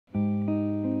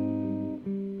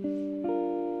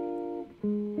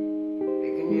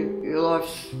your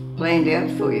life's planned out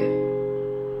for you.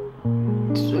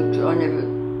 So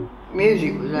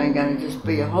music was only going to just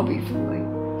be a hobby for me,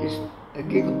 just a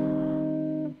giggle.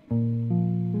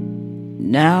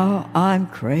 Now I'm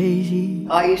crazy.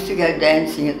 I used to go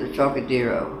dancing at the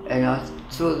Trocadero and I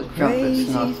saw the trumpets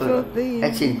and I thought,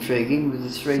 that's intriguing with the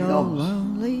three knobs.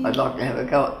 I'd like to have a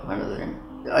go at one of them.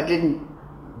 I didn't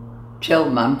tell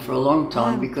Mum for a long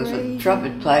time because the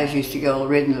trumpet players used to go all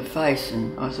red in the face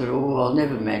and I thought, oh, I'll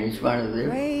never manage one of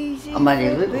them. I'm only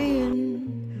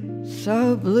little.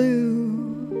 So blue.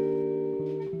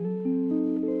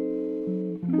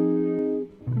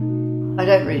 I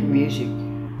don't read music.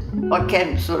 I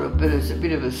can sort of, but it's a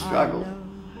bit of a struggle,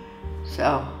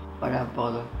 so I don't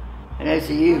bother. And as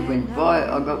the years went by,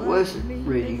 I got worse at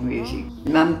reading music.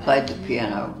 Mum played the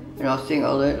piano, and I think I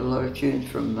learnt a lot of tunes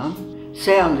from Mum.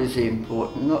 Sound is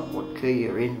important, not what key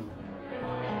you're in.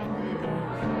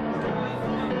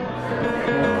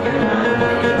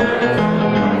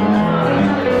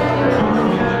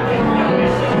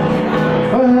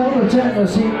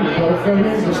 Tennessee, both go in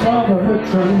the storm of a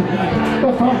tree.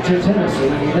 But from to Tennessee,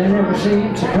 they never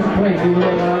seem to complain.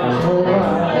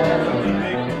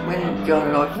 When John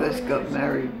and I first got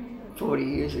married 40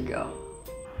 years ago,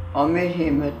 I met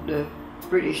him at the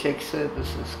British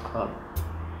Ex-Services Club.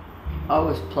 I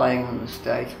was playing on the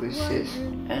stage with Sth,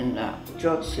 and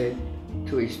John said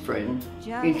to his friend,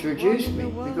 introduce me,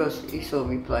 because he saw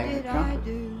me playing the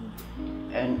trumpet.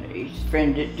 And his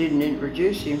friend didn't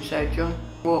introduce him, so John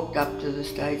walked up to the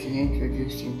stage and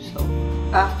introduced himself.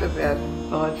 After about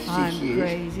 5-6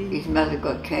 years, his mother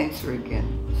got cancer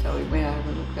again, so he went over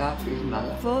and looked after his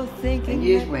mother. And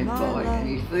years went by and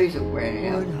his visa ran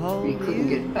out and he couldn't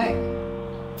get back.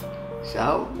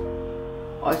 So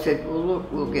I said, well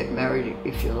look, we'll get married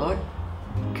if you like,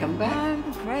 come back.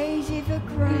 I'm crazy for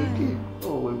crying. And he did.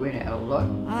 Oh, we went out a lot,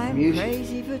 I'm music,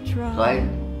 crazy for trying. played.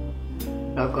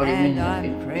 I got him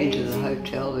into the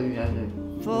hotel, you know, the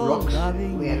rocks.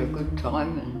 We had a good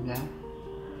time, and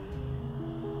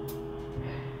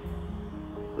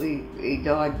he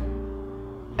died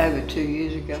over 2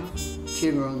 years ago,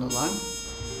 tumour on the lung,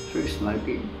 through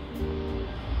smoking.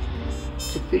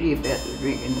 It's a pity about the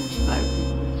drinking and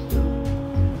smoking.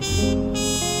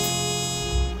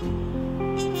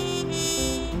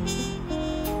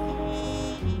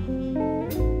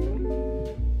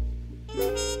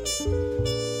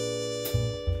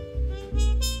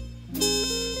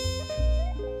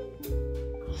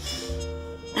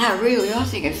 No, really, I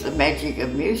think it's the magic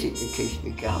of music that keeps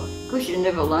me going. Because you're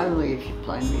never lonely if you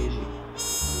play music.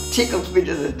 Tickles me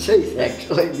to the teeth,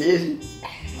 actually, music.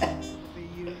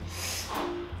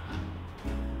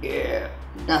 Yeah,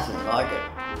 nothing like it.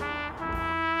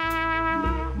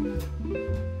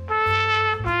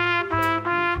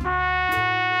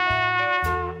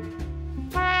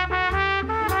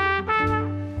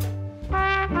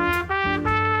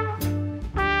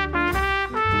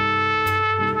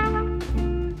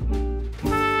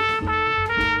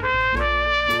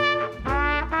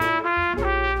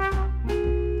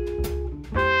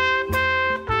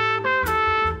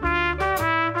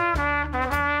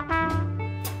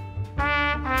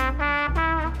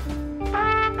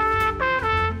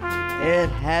 It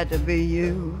had to be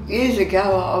you. Years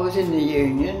ago, I was in the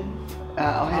union.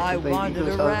 I had to be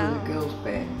because I was in the girls'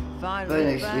 band.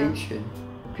 Bernice Lynch and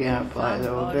piano player, they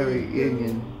were very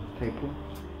union people.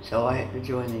 So I had to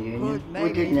join the union.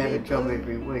 We didn't have a job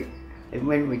every week. And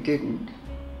when we didn't,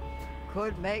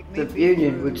 the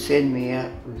union would send me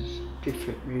out with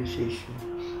different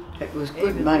musicians. It was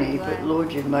good money, but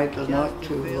Lord, you made the night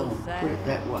too long, put it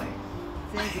that way.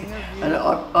 And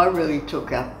I really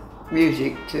took up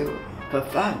music for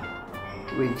fun,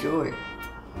 to enjoy.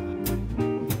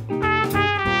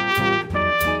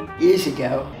 Years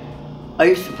ago, I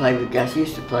used to play with Gus, he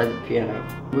used to play the piano.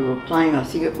 We were playing, I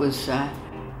think it was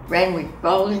Ranwick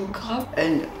Bowling Club,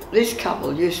 and this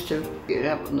couple used to get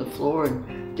up on the floor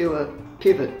and do a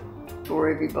pivot for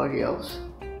everybody else.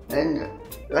 And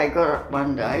they got up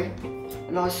one day,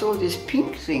 and I saw this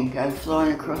pink thing go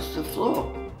flying across the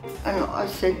floor. And I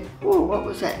said, oh, what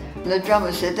was that? And the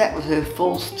drummer said that was her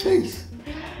false teeth.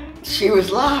 She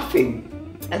was laughing,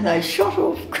 and they shot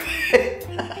off.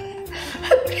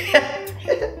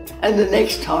 And the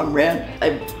next time round,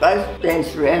 they both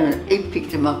danced around and he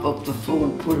picked them up off the floor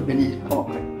and put them in his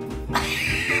pocket.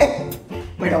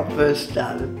 When I first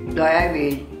started,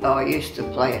 Naomi and I used to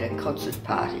play at a concert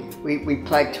party. We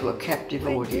played to a captive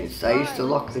audience. They used to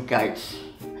lock the gates.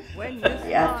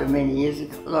 After many years,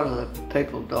 a lot of the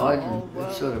people died and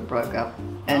it sort of broke up.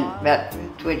 And about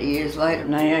 20 years later,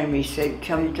 Naomi said,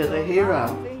 come to the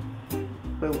Hero.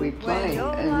 where we play,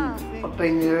 and I've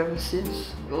been there ever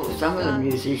since. Well, some of the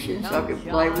musicians, I could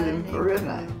play with them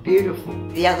forever. Beautiful.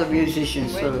 The other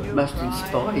musicians sort of must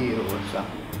inspire you or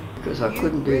something, because I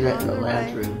couldn't do that in the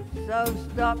lounge room. So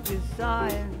stop your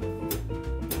sighing.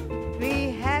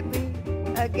 Be happy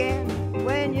again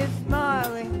when you're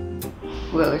smiling.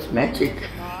 Well, it's magic.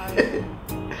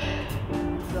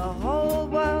 The whole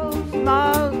world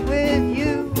smiles.